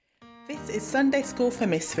This is Sunday School for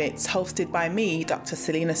Misfits, hosted by me, Dr.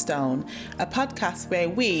 Selena Stone, a podcast where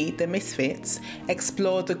we, the Misfits,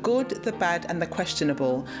 explore the good, the bad and the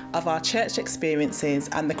questionable of our church experiences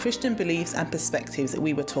and the Christian beliefs and perspectives that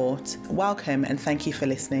we were taught. Welcome and thank you for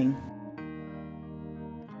listening.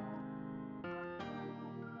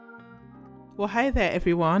 Well, hi there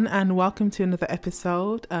everyone, and welcome to another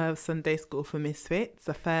episode of Sunday School for Misfits,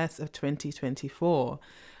 the first of 2024.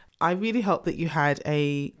 I really hope that you had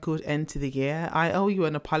a good end to the year. I owe you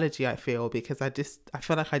an apology, I feel, because I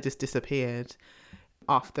feel like I just disappeared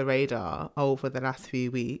off the radar over the last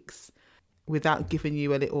few weeks without giving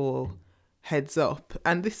you a little heads up.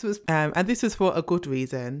 And this was for a good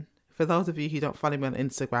reason. For those of you who don't follow me on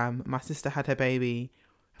Instagram, my sister had her baby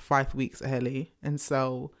 5 weeks early, and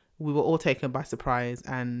so we were all taken by surprise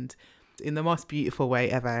and in the most beautiful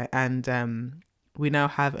way ever. And we now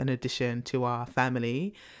have an addition to our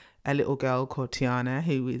family, a little girl called Tiana,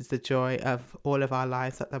 who is the joy of all of our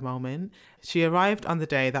lives at the moment. She arrived on the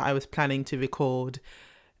day that I was planning to record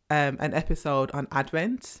an episode on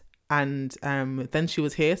Advent, and then she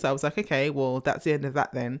was here. So I was like, okay, well, that's the end of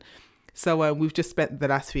that then. So we've just spent the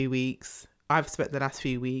last few weeks, I've spent the last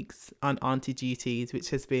few weeks on auntie duties,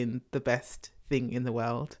 which has been the best thing in the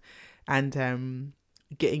world, and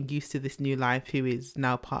getting used to this new life who is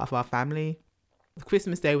now part of our family.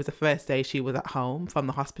 Christmas Day was the first day she was at home from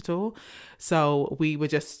the hospital, so we were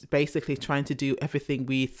just basically trying to do everything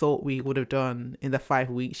we thought we would have done in the 5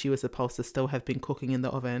 weeks she was supposed to still have been cooking in the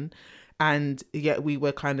oven, and yet we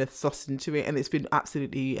were kind of thrust into it, and it's been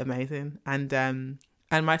absolutely amazing. And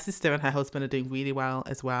my sister and her husband are doing really well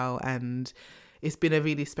as well, and it's been a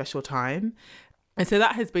really special time. And so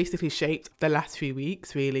that has basically shaped the last few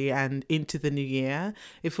weeks, really, and into the new year.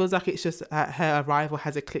 It feels like it's just her arrival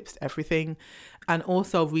has eclipsed everything, and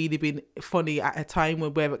also really been funny at a time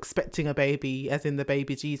when we're expecting a baby, as in the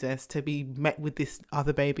baby Jesus, to be met with this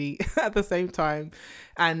other baby at the same time.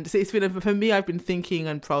 And so it's been, for me, I've been thinking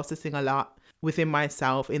and processing a lot within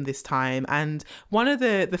myself in this time. And one of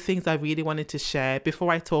the things I really wanted to share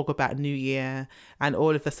before I talk about New Year and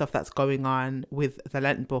all of the stuff that's going on with the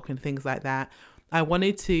Lent book and things like that, I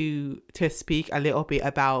wanted to speak a little bit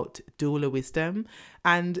about doula wisdom.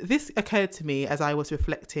 And this occurred to me as I was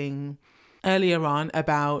reflecting earlier on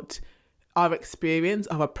about our experience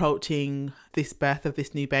of approaching this birth of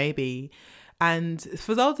this new baby. And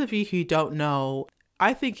for those of you who don't know,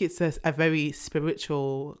 I think it's a very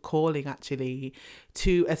spiritual calling, actually,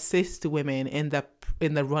 to assist women in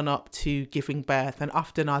the run up to giving birth, and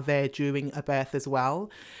often are there during a birth as well.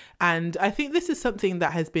 And I think this is something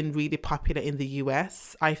that has been really popular in the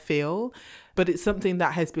US, I feel, but it's something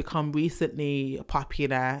that has become recently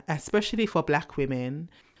popular, especially for Black women.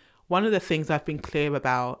 One of the things I've been clear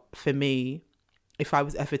about for me, if I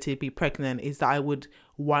was ever to be pregnant, is that I would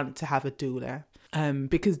want to have a doula.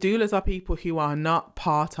 Because doulas are people who are not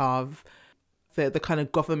part of the kind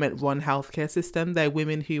of government-run healthcare system. They're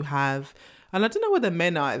women who have, and I don't know whether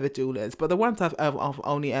men are ever doulas, but the ones I've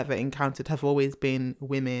only ever encountered have always been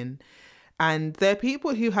women. And they're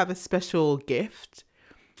people who have a special gift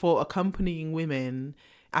for accompanying women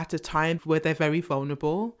at a time where they're very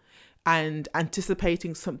vulnerable and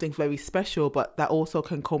anticipating something very special, but that also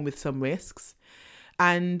can come with some risks.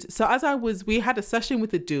 And so we had a session with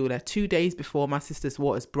the doula 2 days before my sister's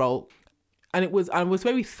waters broke. And I was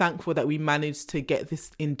very thankful that we managed to get this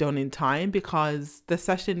done in time, because the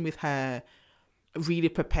session with her really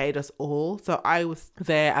prepared us all. So I was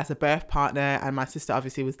there as a birth partner, and my sister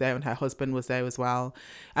obviously was there, and her husband was there as well.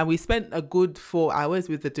 And we spent a good 4 hours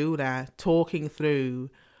with the doula talking through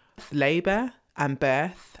labour and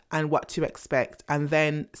birth and what to expect, and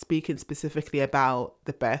then speaking specifically about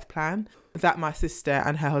the birth plan that my sister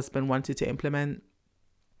and her husband wanted to implement.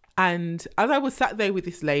 And as I was sat there with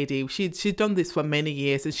this lady, she'd done this for many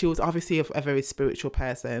years, and she was obviously a very spiritual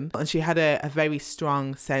person, and she had a very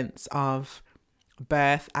strong sense of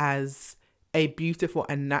birth as a beautiful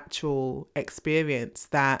and natural experience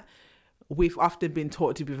that we've often been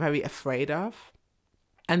taught to be very afraid of.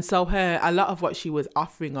 And so a lot of what she was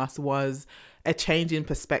offering us was a change in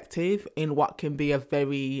perspective in what can be a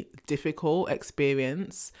very difficult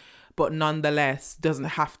experience, but nonetheless doesn't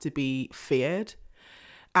have to be feared.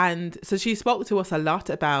 And so she spoke to us a lot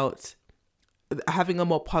about having a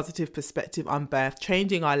more positive perspective on birth,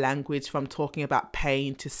 changing our language from talking about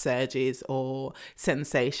pain to surges or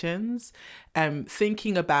sensations,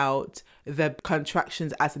 thinking about the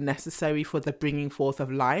contractions as necessary for the bringing forth of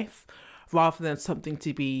life, rather than something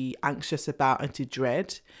to be anxious about and to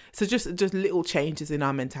dread. So just little changes in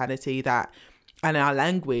our mentality and our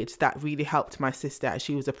language that really helped my sister as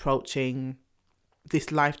she was approaching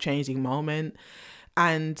this life-changing moment.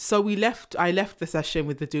 And so I left the session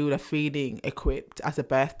with the doula feeling equipped as a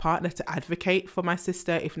birth partner to advocate for my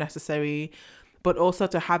sister if necessary, but also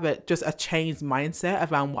to have just a changed mindset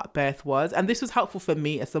around what birth was. And this was helpful for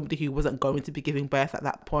me as somebody who wasn't going to be giving birth at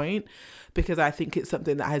that point, because I think it's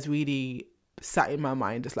something that has really sat in my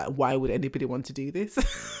mind. It's like, why would anybody want to do this?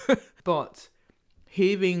 But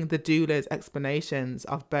hearing the doula's explanations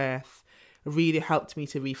of birth really helped me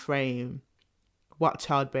to reframe what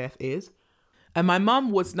childbirth is. And my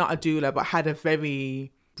mum was not a doula, but had a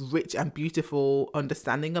very rich and beautiful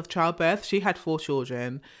understanding of childbirth. She had 4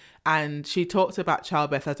 children, and she talked about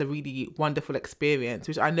childbirth as a really wonderful experience,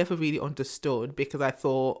 which I never really understood, because I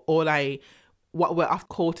thought what we're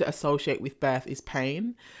called to associate with birth is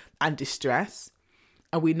pain and distress.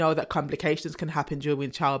 And we know that complications can happen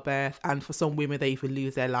during childbirth, and for some women, they even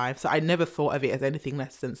lose their lives. So I never thought of it as anything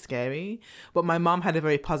less than scary. But my mum had a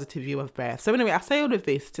very positive view of birth. So anyway, I say all of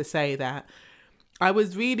this to say that I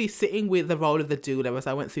was really sitting with the role of the doula as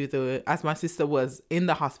I went through as my sister was in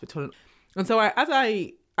the hospital. And so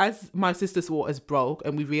as my sister's waters broke,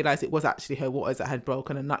 and we realised it was actually her waters that had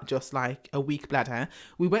broken and not just like a weak bladder,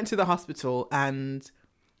 we went to the hospital and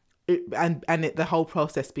the whole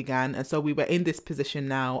process began. And so we were in this position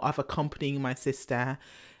now of accompanying my sister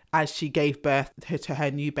as she gave birth to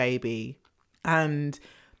her new baby. And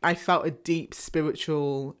I felt a deep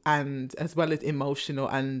spiritual and as well as emotional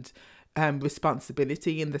and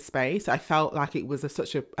responsibility in the space. I felt like it was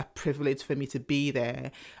such a privilege for me to be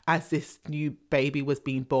there as this new baby was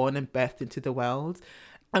being born and birthed into the world.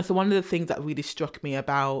 And so one of the things that really struck me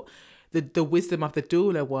about the wisdom of the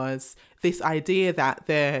doula was this idea that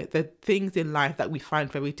the things in life that we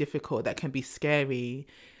find very difficult, that can be scary,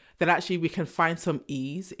 that actually we can find some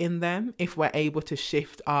ease in them if we're able to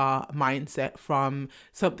shift our mindset from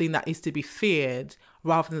something that is to be feared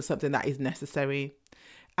rather than something that is necessary.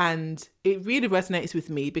 And it really resonates with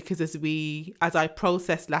me because as I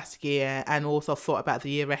processed last year and also thought about the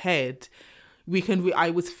year ahead, I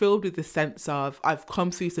was filled with the sense of I've come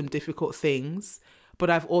through some difficult things, but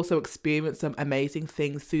I've also experienced some amazing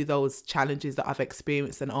things through those challenges that I've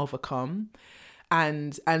experienced and overcome.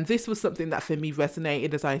 And this was something that for me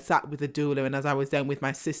resonated as I sat with the doula and as I was then with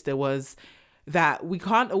my sister, was that we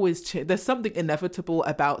can't always there's something inevitable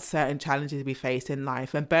about certain challenges we face in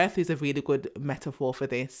life, and birth is a really good metaphor for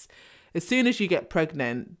this. As soon as you get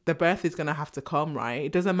pregnant, the birth is going to have to come, right?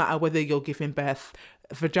 It doesn't matter whether you're giving birth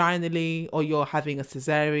vaginally or you're having a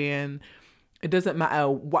cesarean. It doesn't matter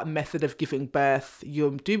what method of giving birth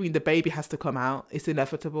you're doing, the baby has to come out. It's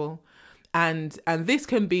inevitable. And this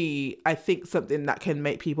can be, I think, something that can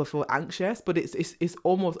make people feel anxious, but it's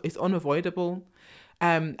unavoidable.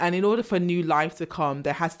 And in order for new life to come,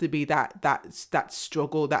 there has to be that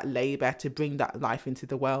struggle, that labor to bring that life into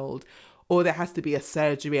the world, or there has to be a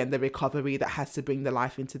surgery and the recovery that has to bring the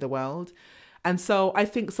life into the world. And so I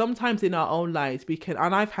think sometimes in our own lives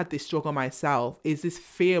and I've had this struggle myself, is this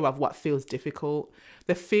fear of what feels difficult,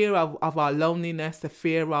 the fear of our loneliness, the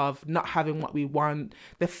fear of not having what we want,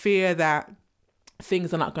 the fear that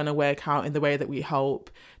things are not going to work out in the way that we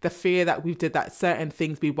hope, the fear that that certain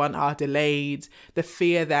things we want are delayed, the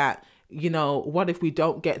fear that, what if we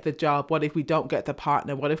don't get the job? What if we don't get the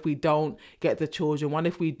partner? What if we don't get the children? What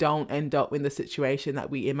if we don't end up in the situation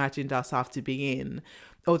that we imagined ourselves to be in?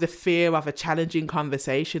 Or the fear of a challenging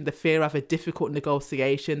conversation, the fear of a difficult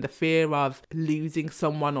negotiation, the fear of losing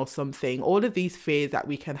someone or something. All of these fears that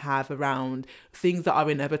we can have around things that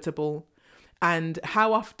are inevitable. And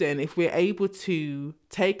how often, if we're able to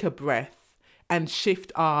take a breath and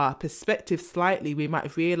shift our perspective slightly, we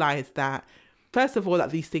might realize that, first of all,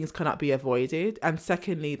 that these things cannot be avoided. And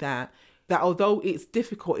secondly, that although it's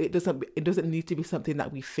difficult, it doesn't need to be something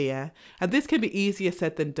that we fear. And this can be easier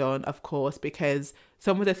said than done, of course, because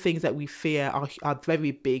some of the things that we fear are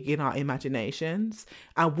very big in our imaginations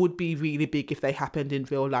and would be really big if they happened in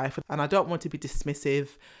real life. And I don't want to be dismissive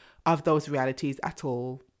of those realities at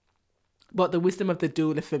all. But the wisdom of the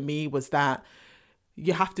doula for me was that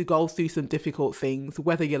you have to go through some difficult things,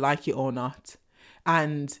 whether you like it or not.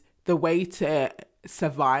 And the way to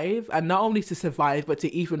survive, and not only to survive, but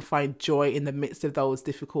to even find joy in the midst of those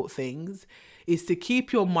difficult things, is to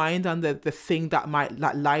keep your mind on the thing that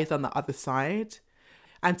lies on the other side.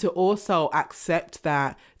 And to also accept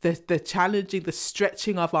that the challenging, the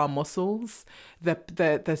stretching of our muscles,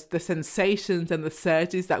 the sensations and the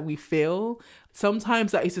surges that we feel,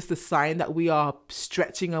 sometimes that is just a sign that we are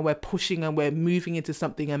stretching and we're pushing and we're moving into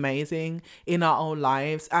something amazing in our own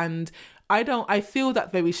lives. And I feel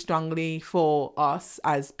that very strongly for us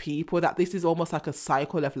as people, that this is almost like a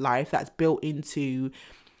cycle of life that's built into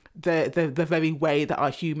the very way that our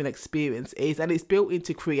human experience is, and it's built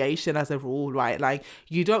into creation as a rule, right? Like,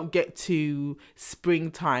 you don't get to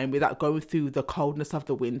springtime without going through the coldness of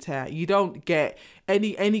the winter. You don't get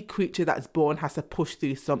any creature that's born has to push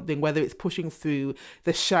through something, whether it's pushing through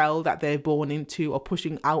the shell that they're born into or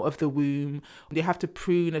pushing out of the womb. They have to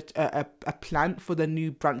prune a plant for the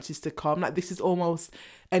new branches to come. Like, this is almost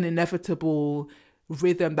an inevitable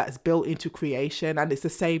rhythm that's built into creation, and it's the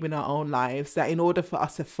same in our own lives, that in order for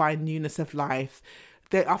us to find newness of life,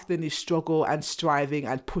 there often is struggle and striving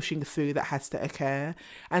and pushing through that has to occur.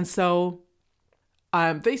 And so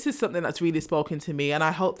this is something that's really spoken to me, and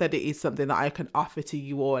I hope that it is something that I can offer to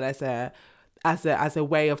you all as a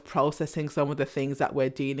way of processing some of the things that we're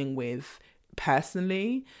dealing with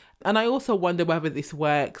personally. And I also wonder whether this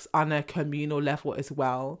works on a communal level as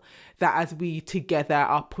well, that as we together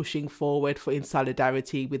are pushing forward in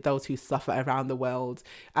solidarity with those who suffer around the world,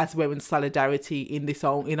 as we're in solidarity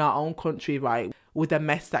in our own country, right, with the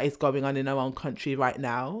mess that is going on in our own country right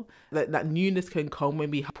now, that newness can come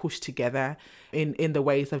when we push together in the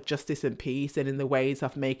ways of justice and peace, and in the ways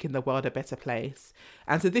of making the world a better place.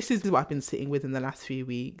 And so this is what I've been sitting with in the last few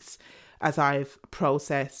weeks as I've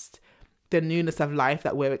processed the newness of life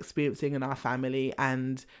that we're experiencing in our family.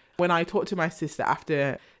 And when I talked to my sister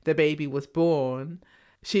after the baby was born,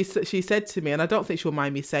 she said to me, and I don't think she'll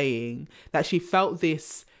mind me saying, that she felt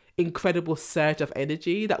this incredible surge of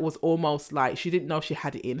energy that was almost like she didn't know she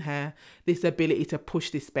had it in her, this ability to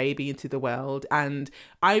push this baby into the world. And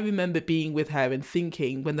I remember being with her and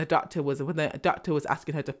thinking, when the doctor was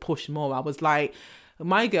asking her to push more, I was like,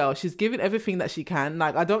 my girl, she's giving everything that she can.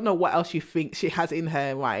 Like, I don't know what else you think she has in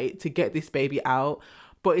her, right, to get this baby out.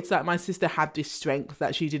 But it's like my sister had this strength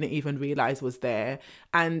that she didn't even realize was there.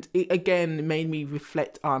 And it again made me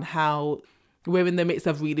reflect on how we're in the midst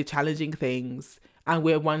of really challenging things, and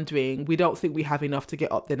we're wondering, we don't think we have enough to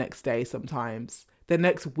get up the next day sometimes. The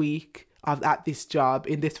next week at this job,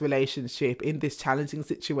 in this relationship, in this challenging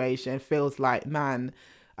situation feels like, man,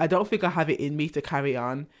 I don't think I have it in me to carry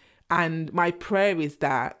on. And my prayer is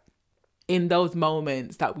that in those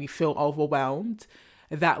moments that we feel overwhelmed,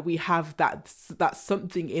 that we have that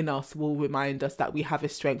something in us will remind us that we have a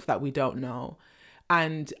strength that we don't know.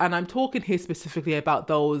 And I'm talking here specifically about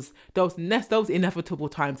those inevitable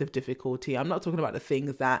times of difficulty. I'm not talking about the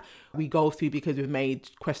things that we go through because we've made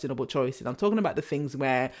questionable choices. I'm talking about the things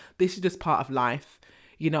where this is just part of life.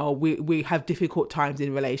 You know, we have difficult times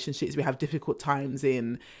in relationships. We have difficult times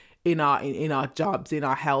in our jobs, in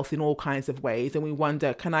our health, in all kinds of ways. And we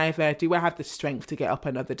wonder, do I have the strength to get up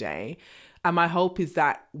another day? And my hope is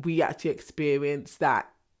that we actually experience that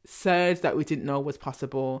surge that we didn't know was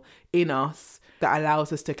possible in us, that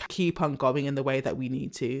allows us to keep on going in the way that we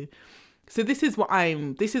need to. So this is what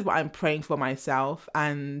I'm praying for myself,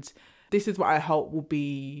 and this is what I hope will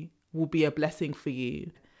be a blessing for you.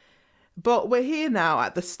 But we're here now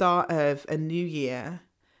at the start of a new year,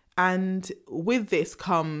 and with this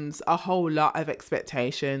comes a whole lot of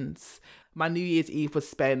expectations. My New Year's Eve was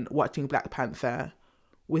spent watching Black Panther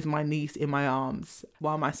with my niece in my arms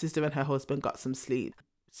while my sister and her husband got some sleep,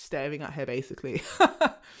 staring at her basically.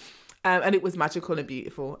 And it was magical and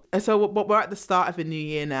beautiful. And so we're at the start of a new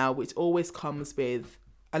year now, which always comes with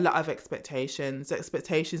a lot of expectations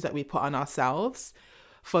that we put on ourselves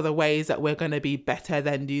for the ways that we're going to be better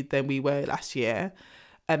than we were last year.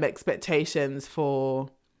 Expectations for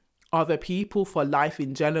other people, for life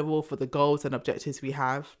in general, for the goals and objectives we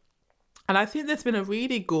have. And I think there's been a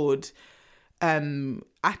really good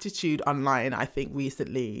attitude online, I think,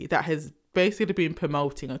 recently that has basically been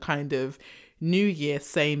promoting a kind of New Year,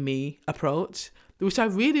 same me approach, which I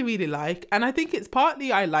really, really like. And I think it's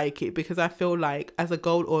partly I like it because I feel like as a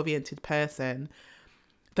goal-oriented person,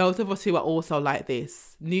 those of us who are also like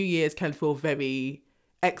this, New Year's can feel very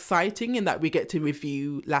exciting in that we get to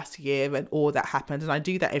review last year and all that happened. And I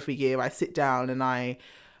do that every year. I sit down and I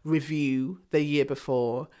review the year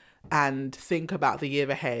before and think about the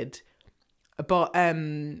year ahead. But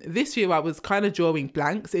this year I was kind of drawing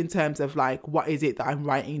blanks in terms of like, what is it that I'm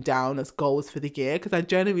writing down as goals for the year? Because I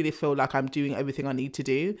generally feel like I'm doing everything I need to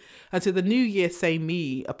do. And so the New Year, same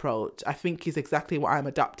me approach, I think is exactly what I'm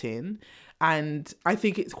adopting. And I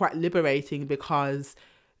think it's quite liberating because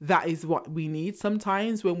that is what we need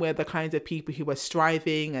sometimes when we're the kinds of people who are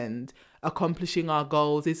striving and accomplishing our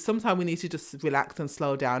goals. Is sometimes we need to just relax and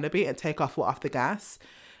slow down a bit and take our foot off the gas.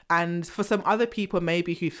 And for some other people,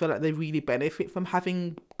 maybe who feel like they really benefit from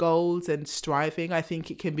having goals and striving, I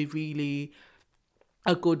think it can be really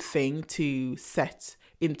a good thing to set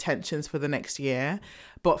intentions for the next year.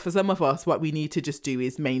 But for some of us, what we need to just do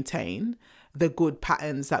is maintain the good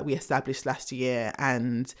patterns that we established last year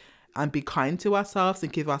and and be kind to ourselves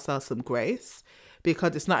and give ourselves some grace,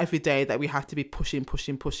 because it's not every day that we have to be pushing,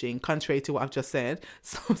 contrary to what I've just said.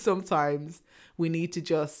 So sometimes we need to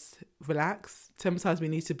just relax. Sometimes we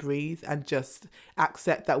need to breathe and just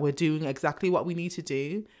accept that we're doing exactly what we need to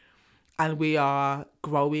do, and we are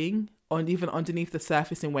growing on even underneath the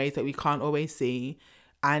surface in ways that we can't always see,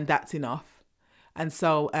 and that's enough. And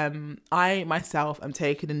so I myself am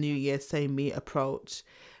taking a New Year's Same Me approach.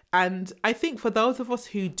 And I think for those of us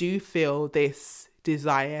who do feel this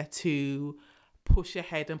desire to push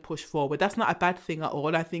ahead and push forward, that's not a bad thing at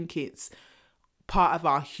all. I think it's part of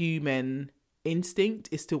our human instinct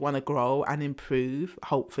is to want to grow and improve,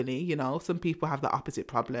 hopefully. You know, some people have the opposite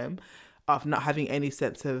problem of not having any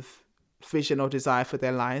sense of vision or desire for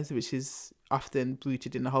their lives, which is often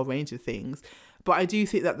rooted in a whole range of things. But I do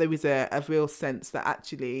think that there is a real sense that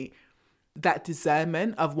actually that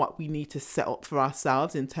discernment of what we need to set up for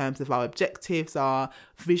ourselves in terms of our objectives, our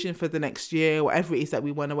vision for the next year, whatever it is that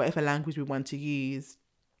we want, or whatever language we want to use,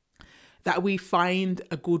 that we find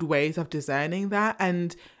a good ways of discerning that.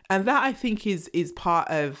 And that I think is part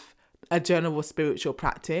of a general spiritual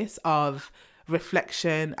practice of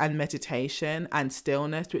reflection and meditation and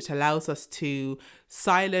stillness, which allows us to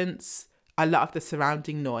silence a lot of the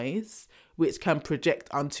surrounding noise, which can project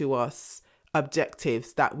onto us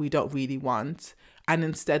objectives that we don't really want, and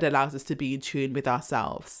instead allows us to be in tune with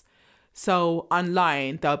ourselves. So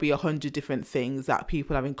online, there'll be 100 different things that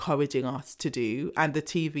people are encouraging us to do, and the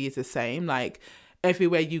TV is the same. Like,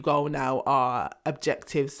 everywhere you go now are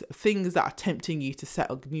objectives, things that are tempting you to set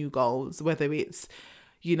up new goals, whether it's,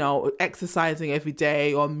 you know, exercising every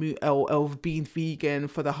day, or being vegan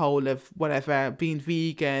for the whole of whatever, being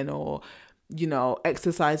vegan, or, you know,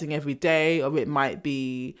 exercising every day, or it might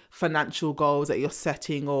be financial goals that you're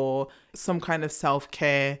setting, or some kind of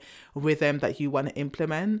self-care rhythm that you want to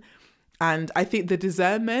implement. And I think the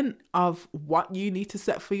discernment of what you need to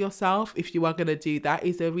set for yourself, if you are going to do that,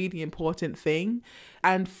 is a really important thing.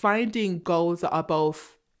 And finding goals that are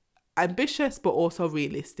both ambitious but also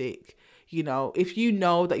realistic. You know, if you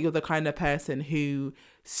know that you're the kind of person who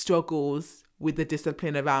struggles with the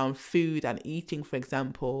discipline around food and eating, for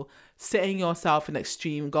example, setting yourself an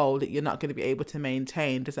extreme goal that you're not going to be able to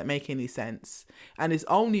maintain doesn't make any sense. And it's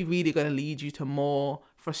only really going to lead you to more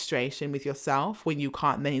frustration with yourself when you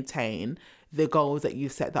can't maintain the goals that you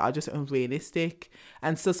set that are just unrealistic.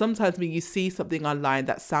 And so sometimes when you see something online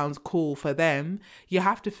that sounds cool for them, you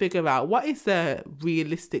have to figure out, what is the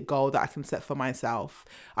realistic goal that I can set for myself?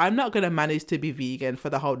 I'm not going to manage to be vegan for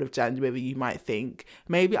the whole of January, you might think.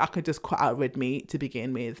 Maybe I could just cut out red meat to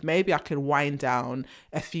begin with. Maybe I can wind down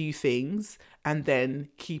a few things and then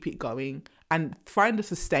keep it going and find a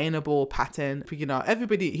sustainable pattern. You know,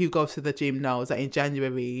 everybody who goes to the gym knows that in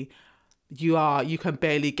January, you can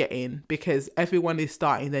barely get in because everyone is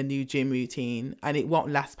starting their new gym routine and it won't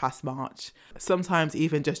last past March. Sometimes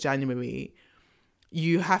even just January.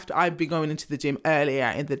 I'd be going into the gym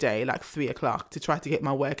earlier in the day, like 3:00, to try to get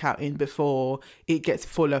my workout in before it gets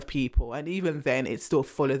full of people. And even then it's still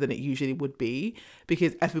fuller than it usually would be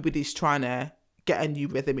because everybody's trying to get a new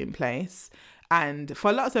rhythm in place. And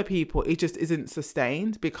for lots of people, it just isn't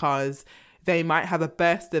sustained because they might have a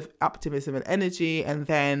burst of optimism and energy and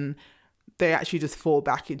then they actually just fall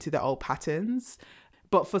back into their old patterns.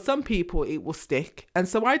 But for some people, it will stick. And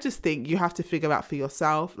so I just think you have to figure out for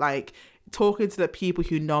yourself, like talking to the people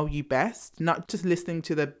who know you best, not just listening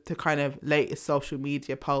to the kind of latest social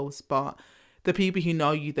media posts, but the people who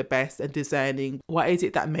know you the best and discerning what is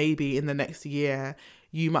it that maybe in the next year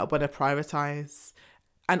you might want to prioritize.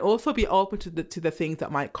 And also be open to the things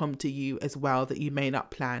that might come to you as well that you may not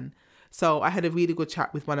plan. So I had a really good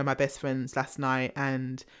chat with one of my best friends last night,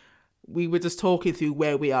 and we were just talking through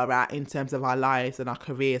where we are at in terms of our lives and our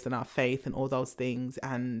careers and our faith and all those things.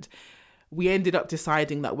 And we ended up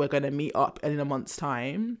deciding that we're going to meet up in a month's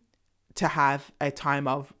time to have a time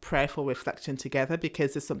of prayerful reflection together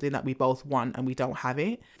because it's something that we both want and we don't have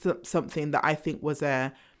it. Something that I think was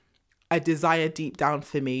a desire deep down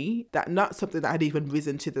for me, that not something that had even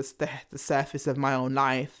risen to the surface of my own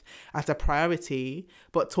life as a priority,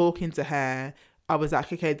 but talking to her, I was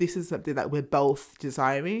like, okay, this is something that we're both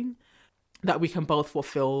desiring, that we can both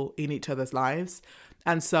fulfill in each other's lives.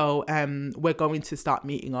 And so we're going to start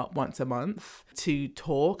meeting up once a month to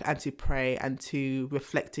talk and to pray and to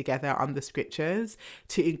reflect together on the scriptures,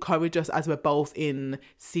 to encourage us as we're both in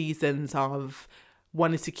seasons of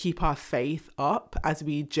wanting to keep our faith up as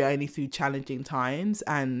we journey through challenging times.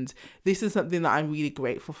 And this is something that I'm really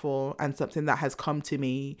grateful for and something that has come to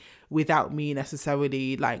me without me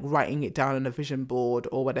necessarily like writing it down on a vision board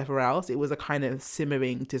or whatever else. It was a kind of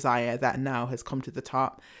simmering desire that now has come to the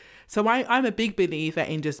top. So I'm a big believer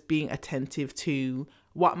in just being attentive to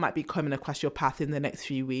what might be coming across your path in the next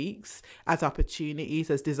few weeks as opportunities,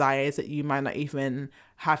 as desires that you might not even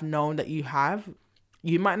have known that you have.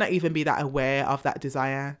 You might not even be that aware of that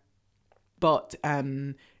desire, but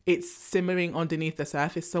it's simmering underneath the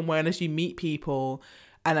surface somewhere. And as you meet people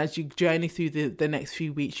and as you journey through the next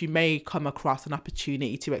few weeks, you may come across an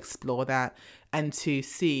opportunity to explore that and to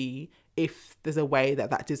see if there's a way that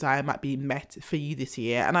that desire might be met for you this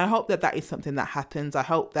year. And I hope that that is something that happens. I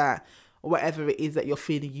hope that whatever it is that you're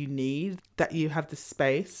feeling you need, that you have the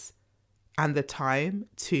space and the time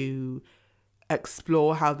to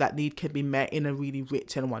explore how that need can be met in a really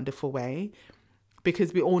rich and wonderful way.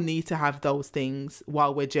 Because we all need to have those things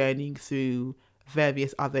while we're journeying through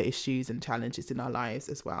various other issues and challenges in our lives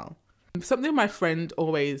as well. Something my friend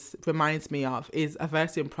always reminds me of is a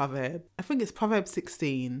verse in Proverbs. I think it's Proverbs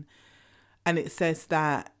 16. And it says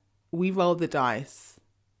that we roll the dice,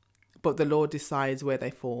 but the Lord decides where they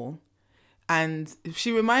fall. And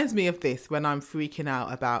she reminds me of this when I'm freaking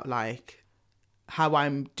out about like how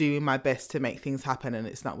I'm doing my best to make things happen and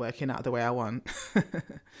it's not working out the way I want,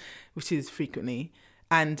 which is frequently.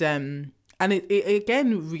 And it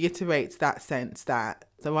again reiterates that sense that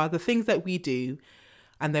there are the things that we do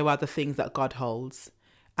and there are the things that God holds.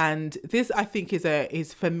 And this, I think,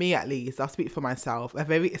 is for me at least, I'll speak for myself, a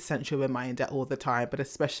very essential reminder all the time, but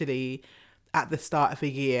especially at the start of a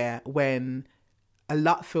year when a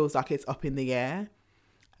lot feels like it's up in the air.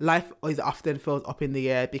 Life is often feels up in the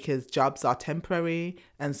air because jobs are temporary.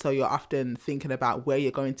 And so you're often thinking about where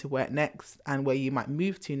you're going to work next and where you might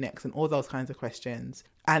move to next and all those kinds of questions.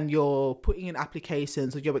 And you're putting in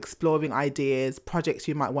applications or you're exploring ideas, projects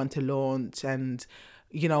you might want to launch and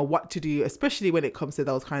you know, what to do, especially when it comes to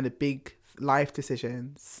those kind of big life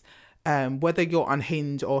decisions, whether you're on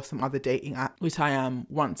Hinge or some other dating app, which I am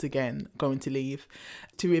once again going to leave,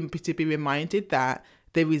 to be reminded that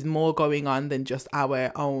there is more going on than just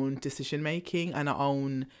our own decision making and our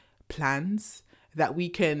own plans, that we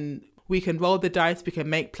can roll the dice, we can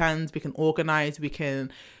make plans, we can organize, we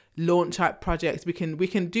can launch out projects, we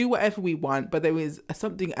can do whatever we want, but there is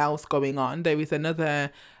something else going on. There is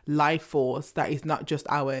another life force that is not just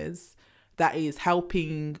ours, that is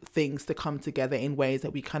helping things to come together in ways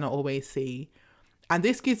that we cannot always see. And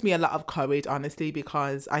this gives me a lot of courage, honestly,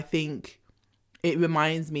 because I think it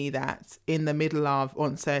reminds me that in the middle of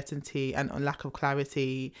uncertainty and lack of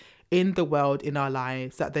clarity in the world, in our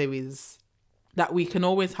lives, that we can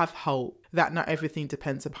always have hope, that not everything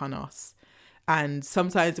depends upon us. And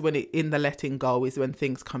sometimes in the letting go is when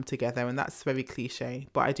things come together, and that's very cliche,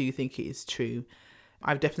 but I do think it is true.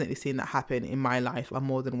 I've definitely seen that happen in my life on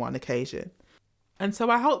more than one occasion. And so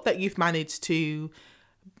I hope that you've managed to,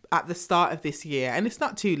 at the start of this year, and it's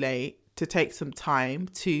not too late, to take some time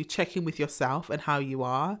to check in with yourself and how you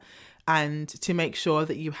are, and to make sure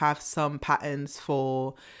that you have some patterns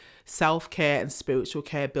for self-care and spiritual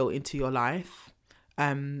care built into your life.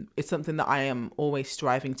 It's something that I am always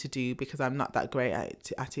striving to do because I'm not that great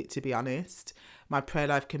at it, to be honest. My prayer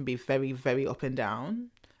life can be very, very up and down,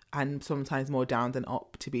 and sometimes more down than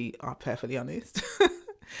up, to be perfectly honest.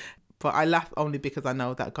 But I laugh only because I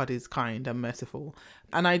know that God is kind and merciful.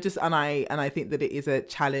 And I think that it is a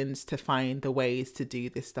challenge to find the ways to do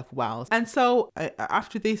this stuff well. And so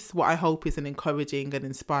after this, what I hope is an encouraging and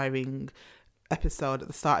inspiring episode at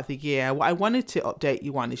the start of the year, what I wanted to update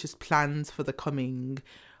you on is just plans for the coming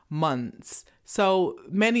months. So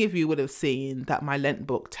many of you would have seen that my Lent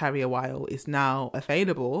book, Tarry a While, is now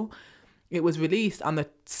available. It was released on the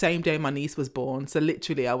same day my niece was born. So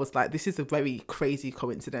literally I was like, this is a very crazy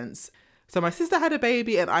coincidence. So my sister had a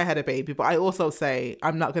baby and I had a baby, but I also say,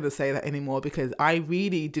 I'm not going to say that anymore because I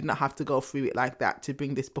really did not have to go through it like that to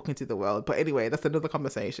bring this book into the world. But anyway, that's another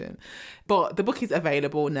conversation. But the book is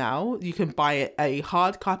available now. You can buy a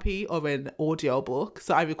hard copy or an audio book.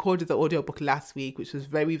 So I recorded the audio book last week, which was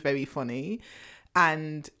very, very funny.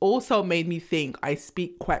 And also made me think I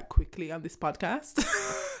speak quite quickly on this podcast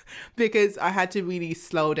because I had to really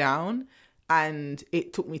slow down and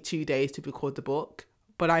it took me 2 days to record the book.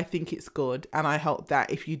 But I think it's good. And I hope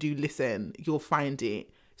that if you do listen, you'll find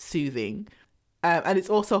it soothing. And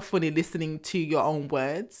it's also funny listening to your own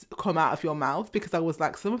words come out of your mouth because I was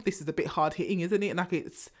like, some of this is a bit hard hitting, isn't it? And like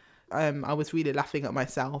I was really laughing at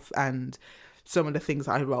myself and some of the things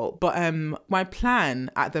I wrote. But my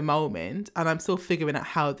plan at the moment, and I'm still figuring out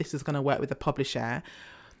how this is going to work with the publisher,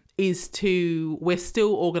 is we're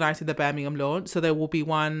still organising the Birmingham launch. So there will be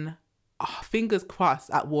one, fingers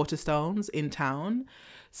crossed, at Waterstones in town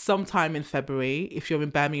sometime in February. If you're in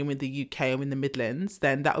Birmingham in the UK or in the Midlands,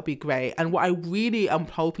 then that would be great. And what I really am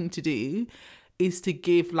hoping to do is to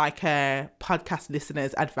give like a podcast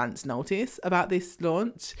listeners advance notice about this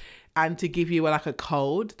launch, and to give you like a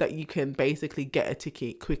code that you can basically get a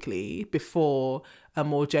ticket quickly before a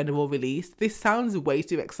more general release. This sounds way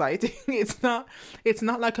too exciting. It's not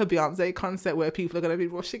like a Beyonce concert where people are going to be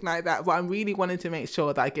rushing like that, but I'm really wanting to make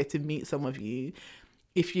sure that I get to meet some of you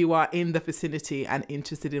if you are in the vicinity and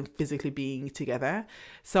interested in physically being together.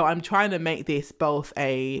 So I'm trying to make this both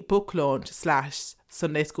a book launch /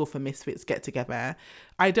 Sunday School for Misfits get together.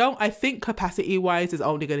 I think capacity wise is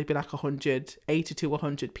only going to be like 80 to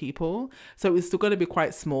 100 people. So it's still going to be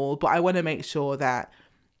quite small, but I want to make sure that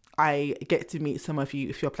I get to meet some of you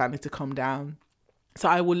if you're planning to come down. So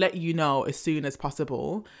I will let you know as soon as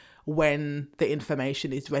possible when the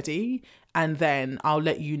information is ready, and then I'll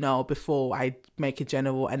let you know before I make a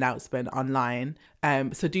general announcement online.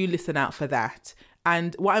 So do listen out for that.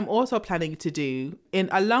 And what I'm also planning to do,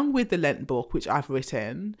 along with the Lent book, which I've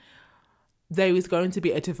written, there is going to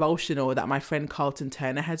be a devotional that my friend Carlton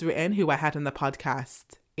Turner has written, who I had on the podcast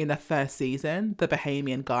in the first season, the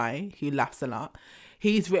Bahamian guy who laughs a lot.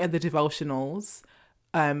 He's written the devotionals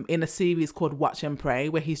in a series called Watch and Pray,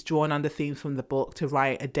 where he's drawn on the themes from the book to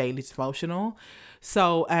write a daily devotional.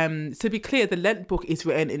 So to be clear, the Lent book is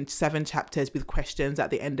written in 7 chapters with questions at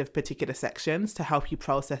the end of particular sections to help you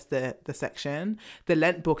process the section. The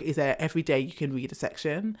Lent book is every day you can read a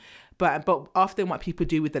section. But often what people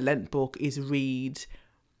do with the Lent book is read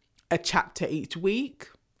a chapter each week.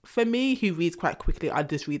 For me, who reads quite quickly, I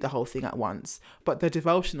just read the whole thing at once. But the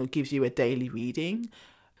devotional gives you a daily reading.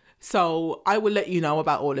 So I will let you know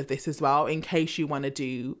about all of this as well in case you want to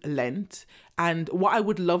do Lent. And what I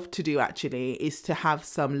would love to do actually is to have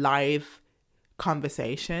some live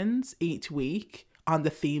conversations each week on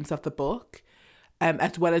the themes of the book,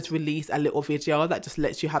 as well as release a little video that just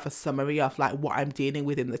lets you have a summary of like what I'm dealing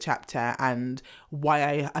with in the chapter and why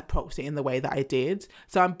I approached it in the way that I did.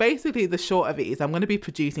 So I'm basically, the short of it is I'm going to be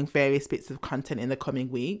producing various bits of content in the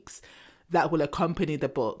coming weeks that will accompany the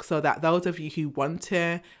book, so that those of you who want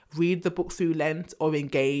to read the book through Lent or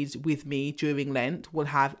engage with me during Lent will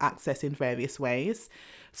have access in various ways.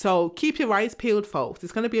 So keep your eyes peeled, folks.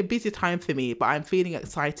 It's going to be a busy time for me, but I'm feeling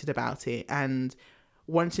excited about it and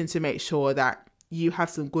wanting to make sure that you have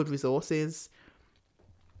some good resources.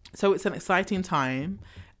 So it's an exciting time,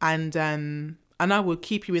 and I will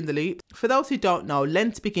keep you in the loop. For those who don't know,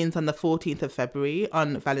 Lent begins on the 14th of February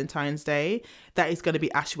on Valentine's Day. That is going to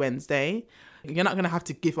be Ash Wednesday. You're not going to have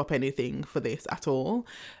to give up anything for this at all,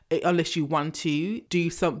 unless you want to do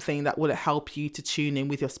something that will help you to tune in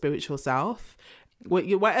with your spiritual self.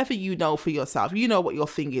 Whatever you know for yourself, you know what your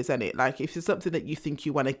thing is, isn't it? Like if it's something that you think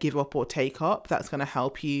you want to give up or take up, that's going to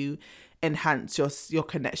help you enhance your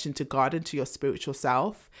connection to God and to your spiritual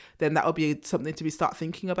self, then that will be something to start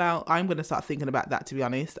thinking about. I'm going to start thinking about that, to be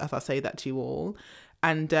honest, as I say that to you all.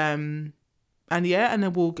 And then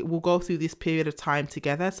we'll go through this period of time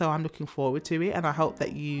together. So I'm looking forward to it, and I hope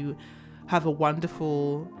that you have a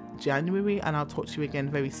wonderful January, and I'll talk to you again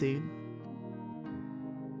very soon.